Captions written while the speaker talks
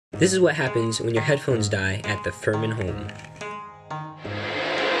This is what happens when your headphones die at the Furman home.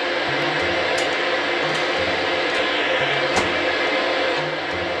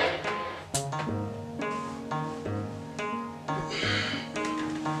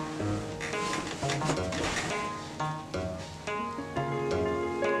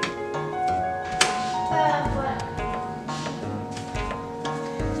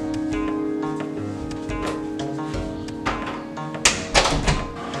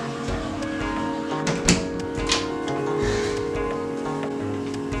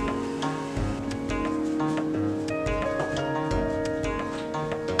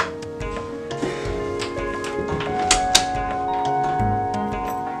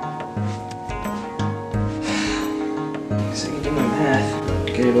 Guess I can do my math.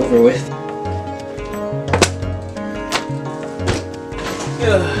 Get it over with.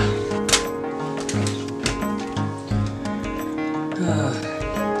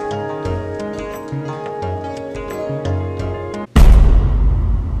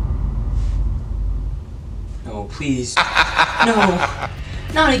 No, please. No,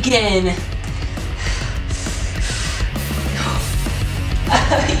 not again.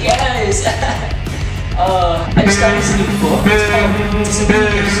 Yes. I just got this new book. It's called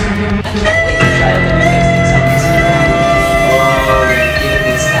Disappears. I can't wait to try out the new things next time. Oh, give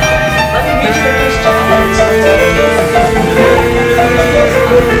me time. Let me read your first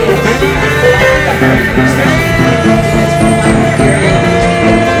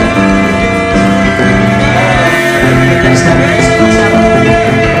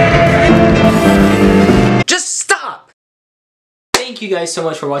Just stop! Thank you guys so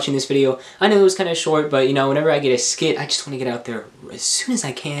much for watching this video. I know it was kind of short, but you know, whenever I get a skit, I just want to get out there as soon as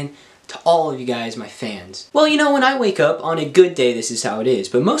I can to all of you guys, my fans. Well, you know, when I wake up, on a good day, this is how it is.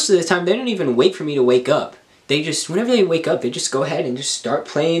 But most of the time, they don't even wait for me to wake up. They just, whenever they wake up, they just go ahead and just start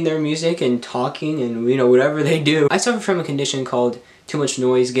playing their music and talking and, you know, whatever they do. I suffer from a condition called too much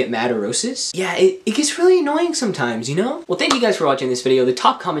noise get mad-erosis. Yeah, it gets really annoying sometimes, you know? Well, thank you guys for watching this video. The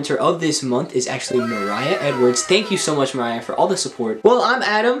top commenter of this month is actually Mariah Edwards. Thank you so much, Mariah, for all the support. Well, I'm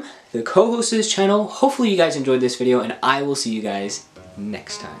Adam, the co-host of this channel. Hopefully you guys enjoyed this video, and I will see you guys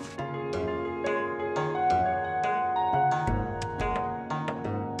next time.